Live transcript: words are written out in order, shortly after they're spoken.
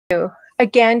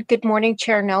Again, good morning,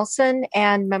 Chair Nelson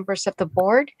and members of the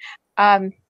board.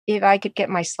 If I could get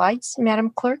my slides,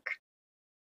 Madam Clerk.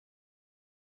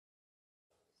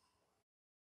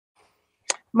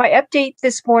 My update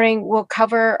this morning will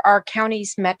cover our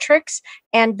county's metrics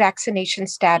and vaccination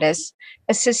status.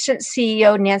 Assistant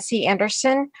CEO Nancy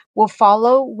Anderson will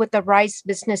follow with the RISE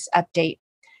business update.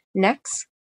 Next.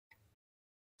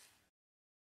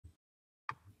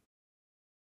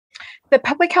 The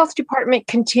Public Health Department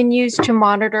continues to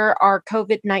monitor our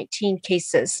COVID-19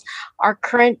 cases. Our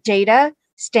current data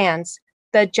stands.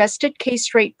 The adjusted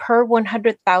case rate per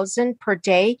 100,000 per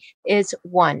day is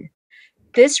 1.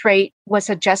 This rate was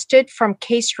adjusted from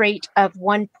case rate of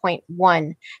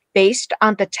 1.1 based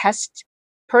on the tests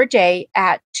per day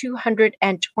at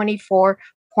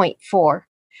 224.4.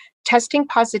 Testing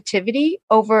positivity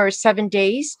over 7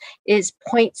 days is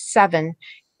 0.7,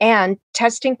 and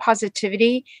testing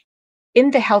positivity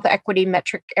in the health equity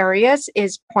metric areas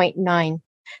is 0.9.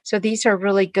 So these are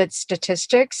really good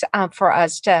statistics for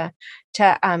us to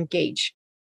gauge.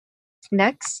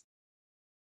 Next.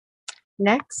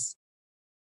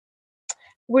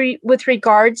 With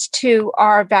regards to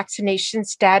our vaccination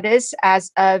status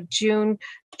as of June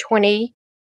 20th,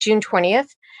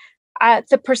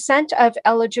 the percent of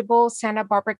eligible Santa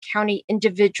Barbara County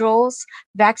individuals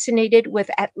vaccinated with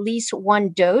at least one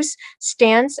dose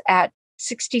stands at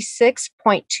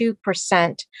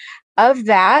 66.2%. Of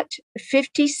that,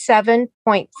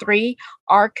 57.3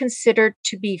 are considered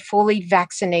to be fully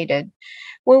vaccinated.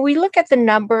 When we look at the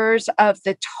numbers of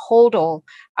the total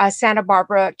Santa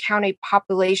Barbara County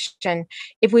population,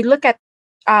 if we look at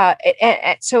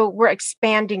so we're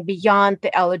expanding beyond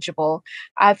the eligible.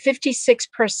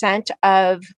 56%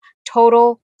 of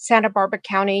total Santa Barbara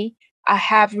County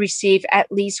have received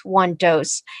at least one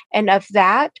dose, and of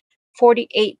that,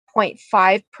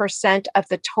 48.5% of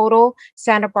the total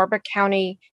Santa Barbara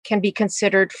County can be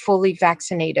considered fully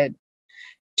vaccinated.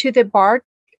 To the bar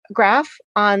graph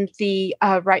on the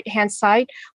right-hand side,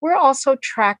 we're also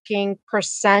tracking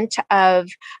percent of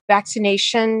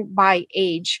vaccination by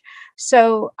age.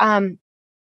 So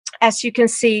as you can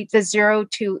see, the 0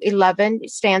 to 11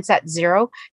 stands at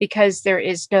 0 because there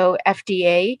is no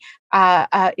FDA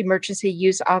emergency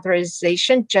use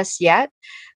authorization just yet.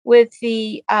 With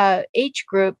the age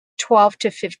group 12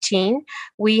 to 15,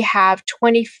 we have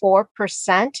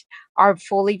 24% are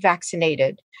fully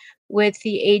vaccinated. With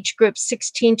the age group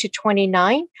 16 to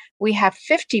 29, we have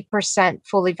 50%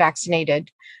 fully vaccinated.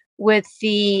 With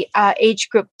the age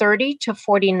group 30 to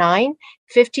 49,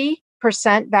 50%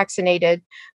 vaccinated.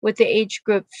 With the age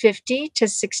group 50 to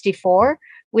 64,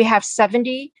 we have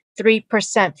 73%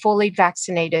 fully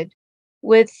vaccinated.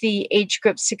 With the age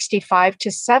group 65 to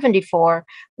 74,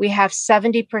 we have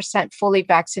 70% fully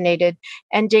vaccinated,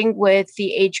 ending with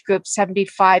the age group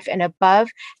 75 and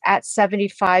above at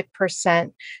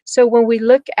 75%. So when we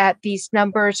look at these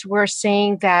numbers, we're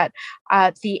seeing that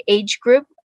the age group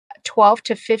 12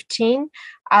 to 15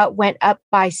 went up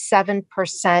by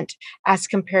 7% as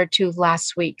compared to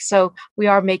last week. So we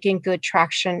are making good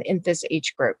traction in this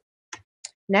age group.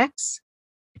 Next.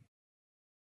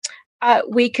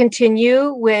 We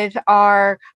continue with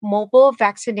our mobile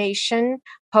vaccination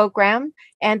program,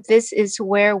 and this is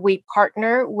where we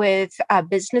partner with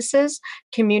businesses,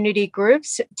 community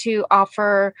groups to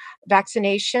offer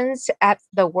vaccinations at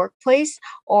the workplace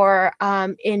or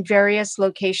in various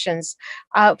locations.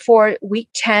 For week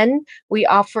 10, we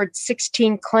offered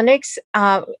 16 clinics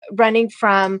running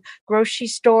from grocery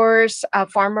stores,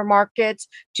 farmer markets,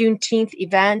 Juneteenth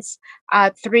events.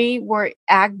 3 were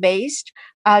ag-based.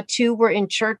 2 were in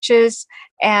churches,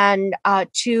 and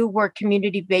 2 were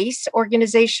community-based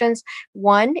organizations,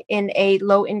 1 in a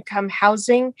low-income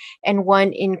housing and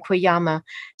 1 in Cuyama.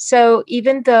 So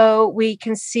even though we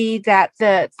can see that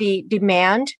the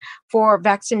demand for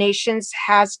vaccinations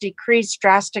has decreased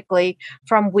drastically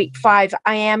from week 5,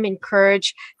 I am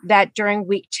encouraged that during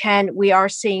week 10, we are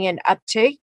seeing an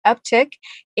uptick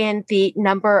in the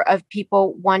number of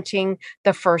people wanting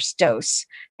the first dose,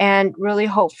 and really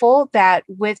hopeful that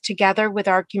together with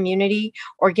our community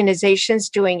organizations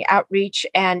doing outreach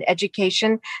and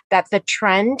education, that the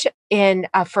trend in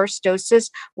first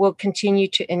doses will continue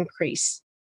to increase.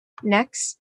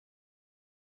 Next.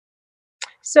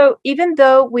 So even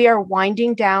though we are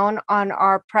winding down on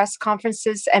our press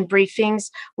conferences and briefings,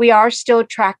 we are still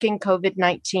tracking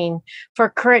COVID-19. For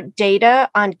current data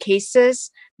on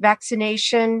cases,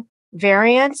 vaccination,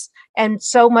 variants, and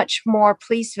so much more,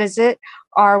 please visit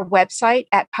our website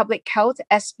at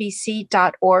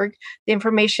publichealthsbc.org. The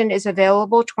information is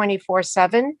available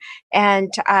 24/7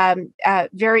 and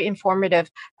very informative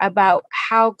about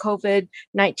how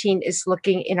COVID-19 is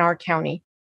looking in our county.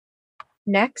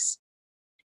 Next.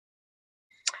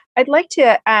 I'd like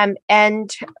to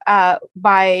end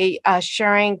by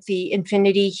sharing the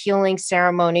Infinity Healing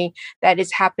Ceremony that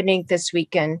is happening this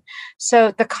weekend.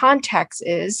 So, the context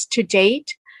is to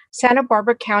date, Santa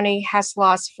Barbara County has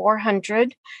lost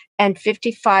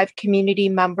 455 community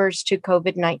members to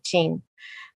COVID-19.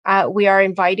 We are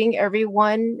inviting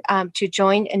everyone to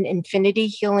join an Infinity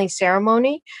Healing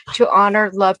Ceremony to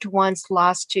honor loved ones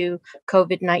lost to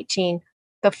COVID-19.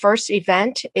 The first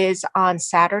event is on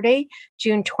Saturday,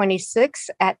 June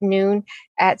 26th at noon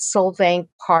at Solvang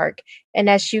Park. And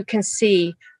as you can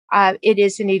see, it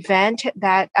is an event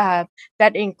that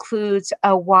includes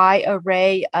a wide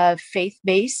array of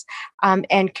faith-based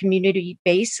and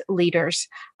community-based leaders.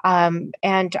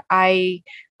 And I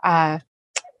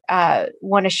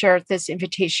want to share this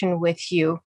invitation with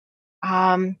you.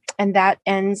 And that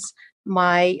ends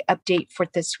my update for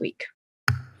this week.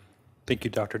 Thank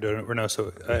you, Dr.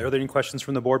 Reynoso. Are there any questions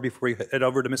from the board before we head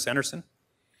over to Ms. Anderson?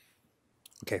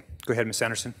 Okay, go ahead, Ms.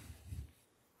 Anderson.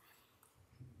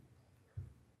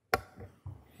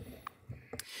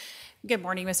 Good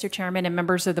morning, Mr. Chairman and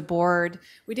members of the board.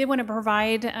 We did want to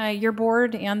provide your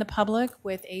board and the public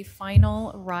with a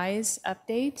final RISE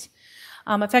update.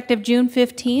 Effective June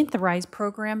 15th, the RISE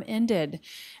program ended.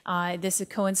 This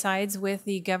coincides with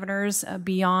the governor's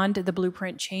Beyond the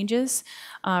Blueprint changes.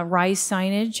 RISE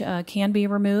signage can be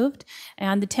removed,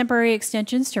 and the temporary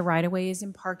extensions to right-of-ways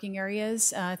and parking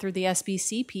areas through the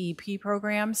SBC PEP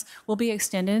programs will be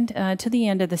extended to the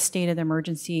end of the state of the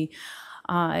emergency.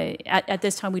 At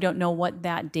this time, we don't know what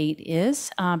that date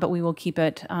is, but we will keep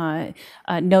it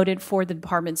noted for the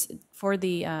departments, for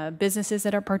the businesses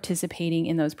that are participating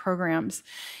in those programs.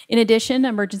 In addition,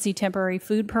 emergency temporary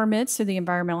food permits through the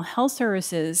Environmental Health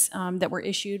Services that were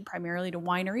issued primarily to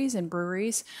wineries and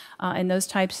breweries and those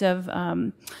types of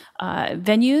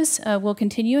venues will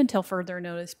continue until further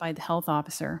notice by the health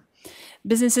officer.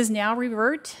 Businesses now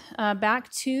revert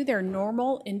back to their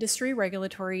normal industry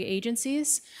regulatory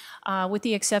agencies, with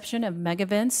the exception of mega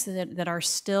events that are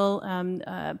still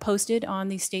posted on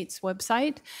the state's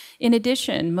website. In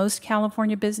addition, most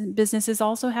California businesses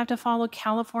also have to follow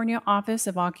California Office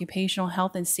of Occupational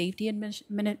Health and Safety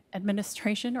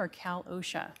Administration, or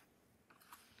Cal-OSHA.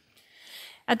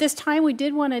 At this time, we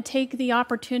did want to take the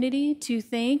opportunity to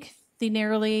thank the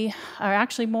nearly, or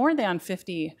actually more than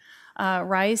 50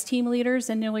 RISE team leaders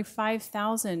and nearly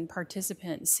 5,000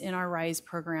 participants in our RISE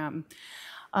program.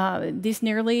 These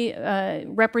nearly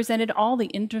represented all the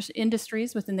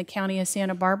industries within the county of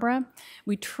Santa Barbara.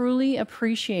 We truly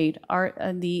appreciate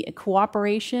the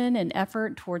cooperation and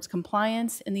effort towards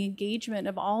compliance and the engagement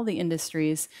of all the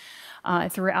industries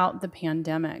throughout the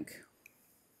pandemic.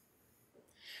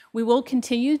 We will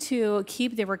continue to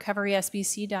keep the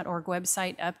recoverysbc.org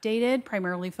website updated,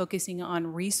 primarily focusing on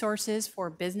resources for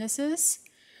businesses.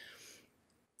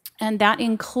 And that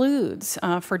includes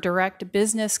for direct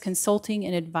business consulting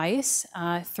and advice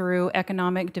through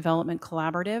Economic Development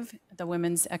Collaborative, the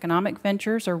Women's Economic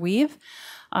Ventures, or WEAVE,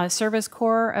 Service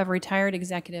Corps of Retired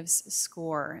Executives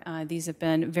SCORE. These have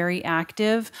been very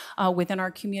active within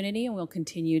our community, and we'll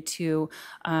continue to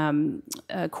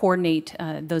coordinate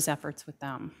those efforts with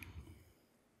them.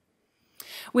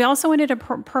 We also wanted to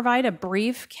provide a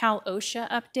brief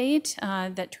Cal-OSHA update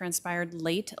that transpired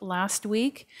late last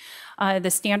week.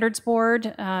 The Standards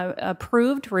Board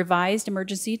approved revised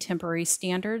emergency temporary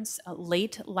standards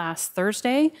late last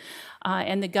Thursday,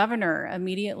 and the governor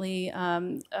immediately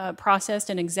processed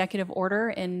an executive order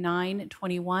in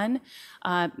 9/21,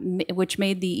 which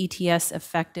made the ETS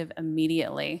effective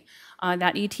immediately.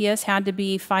 That ETS had to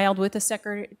be filed with the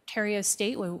Secretary of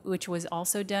State, which was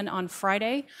also done on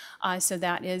Friday, so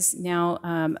that is now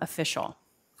official.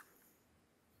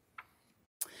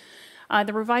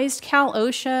 The revised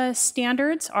Cal-OSHA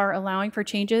standards are allowing for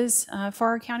changes for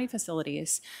our county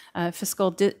facilities.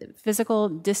 Physical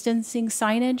distancing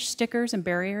signage, stickers, and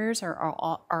barriers are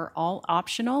all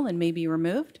optional and may be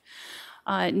removed.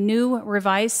 New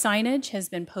revised signage has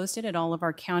been posted at all of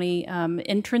our county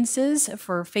entrances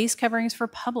for face coverings for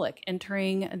public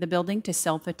entering the building to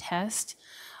self-attest,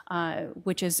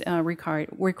 which is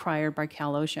required by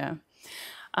Cal-OSHA.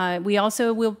 We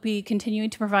also will be continuing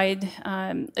to provide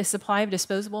a supply of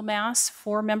disposable masks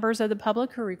for members of the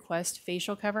public who request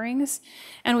facial coverings.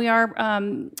 And we are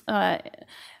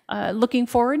Looking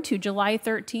forward to July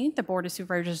 13th, the Board of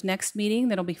Supervisors' next meeting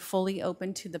that'll be fully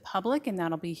open to the public, and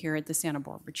that'll be here at the Santa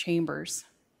Barbara Chambers.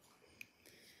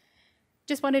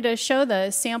 Just wanted to show the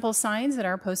sample signs that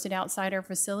are posted outside our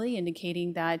facility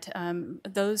indicating that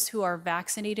those who are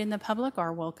vaccinated in the public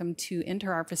are welcome to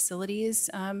enter our facilities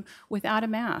without a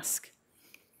mask.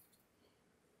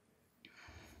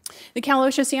 The Cal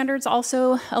OSHA standards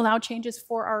also allow changes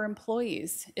for our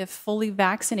employees. If fully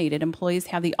vaccinated, employees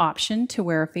have the option to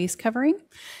wear a face covering.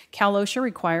 Cal OSHA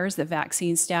requires that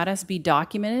vaccine status be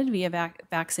documented via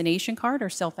vaccination card or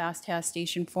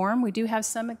self-attestation form. We do have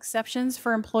some exceptions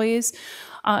for employees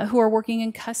who are working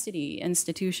in custody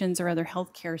institutions or other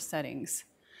healthcare settings.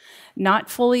 Not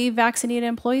fully vaccinated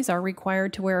employees are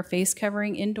required to wear a face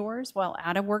covering indoors while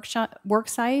at a work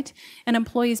site, and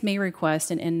employees may request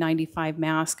an N95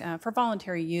 mask for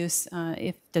voluntary use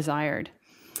if desired.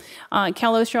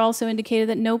 Cal OSHA also indicated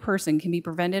that no person can be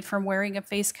prevented from wearing a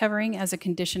face covering as a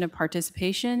condition of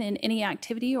participation in any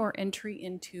activity or entry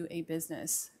into a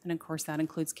business. And of course, that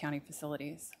includes county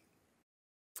facilities.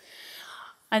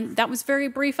 And that was a very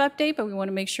brief update, but we want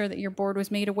to make sure that your board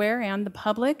was made aware and the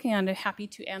public, and happy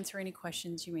to answer any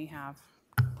questions you may have.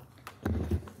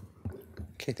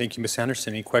 Okay, thank you, Ms.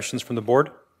 Anderson. Any questions from the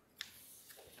board?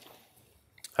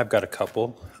 I've got a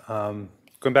couple.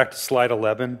 Going back to slide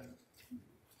 11,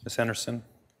 Ms. Anderson,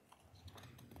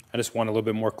 I just want a little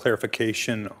bit more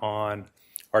clarification on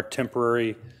our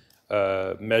temporary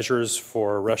measures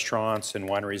for restaurants and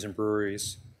wineries and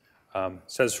breweries. It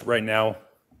says right now,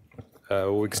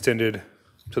 we extended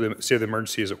to the state of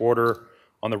emergency as order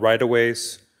on the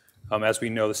right-of-ways. As we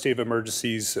know, the state of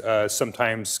emergencies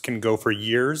sometimes can go for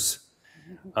years.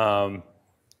 I'm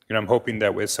hoping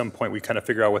that at some point we kind of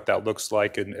figure out what that looks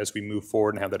like, and as we move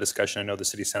forward and have that discussion. I know the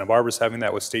city of Santa Barbara is having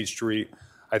that with State Street.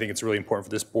 I think it's really important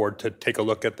for this board to take a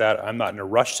look at that. I'm not in a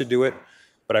rush to do it,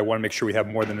 but I want to make sure we have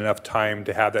more than enough time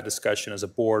to have that discussion as a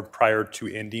board prior to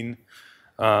ending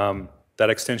that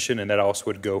extension, and that also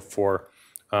would go for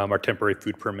our temporary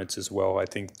food permits as well. I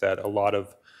think that a lot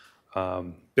of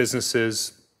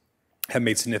businesses have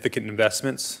made significant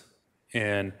investments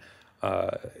in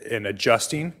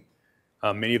adjusting.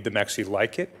 Many of them actually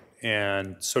like it,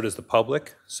 and so does the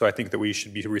public. So I think that we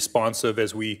should be responsive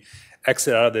as we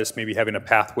exit out of this, maybe having a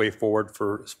pathway forward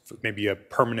for maybe a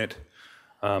permanent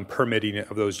permitting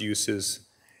of those uses.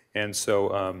 And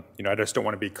so, I just don't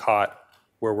want to be caught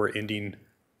where we're ending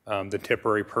the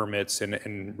temporary permits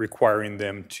and requiring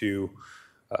them to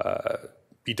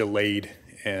be delayed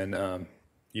and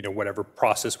whatever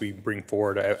process we bring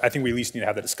forward. I think we at least need to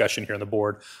have that discussion here on the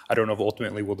board. I don't know if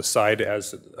ultimately we'll decide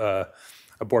as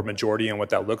a board majority on what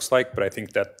that looks like, but I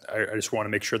think that I just want to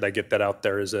make sure that I get that out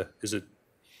there as a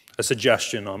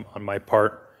suggestion on my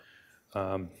part.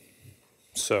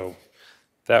 So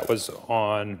that was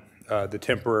on the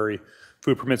temporary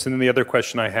food permits. And then the other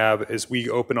question I have is, we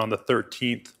open on the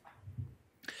 13th.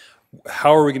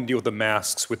 How are we going to deal with the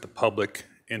masks with the public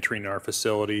entering our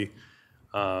facility?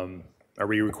 Are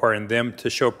we requiring them to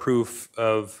show proof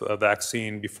of a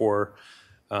vaccine before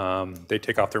they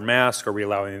take off their mask? Are we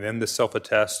allowing them to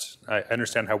self-attest? I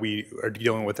understand how we are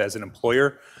dealing with that as an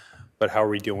employer, but how are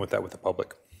we dealing with that with the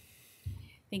public?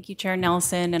 Thank you, Chair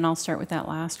Nelson, and I'll start with that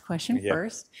last question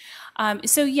first.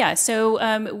 So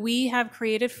we have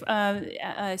created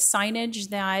signage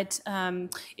that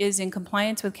is in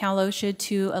compliance with Cal OSHA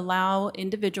to allow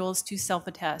individuals to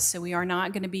self-attest. So we are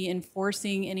not going to be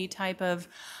enforcing any type of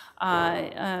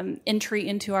entry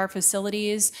into our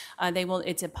facilities.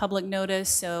 It's a public notice,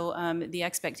 so the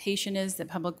expectation is that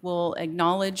public will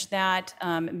acknowledge that,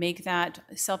 make that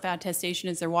self-attestation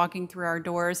as they're walking through our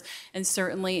doors, and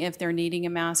certainly if they're needing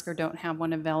a mask or don't have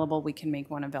one available, we can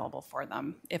make one available for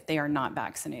them if they are not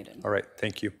vaccinated. All right,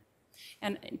 thank you.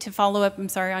 And to follow up, I'm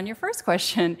sorry, on your first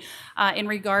question, in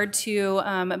regard to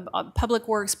public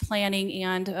works, planning,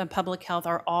 and public health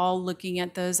are all looking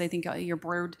at those. I think your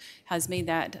board has made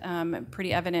that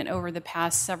pretty evident over the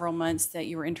past several months that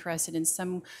you were interested in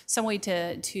some way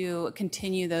to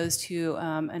continue those to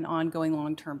an ongoing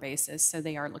long-term basis. So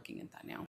they are looking at that now.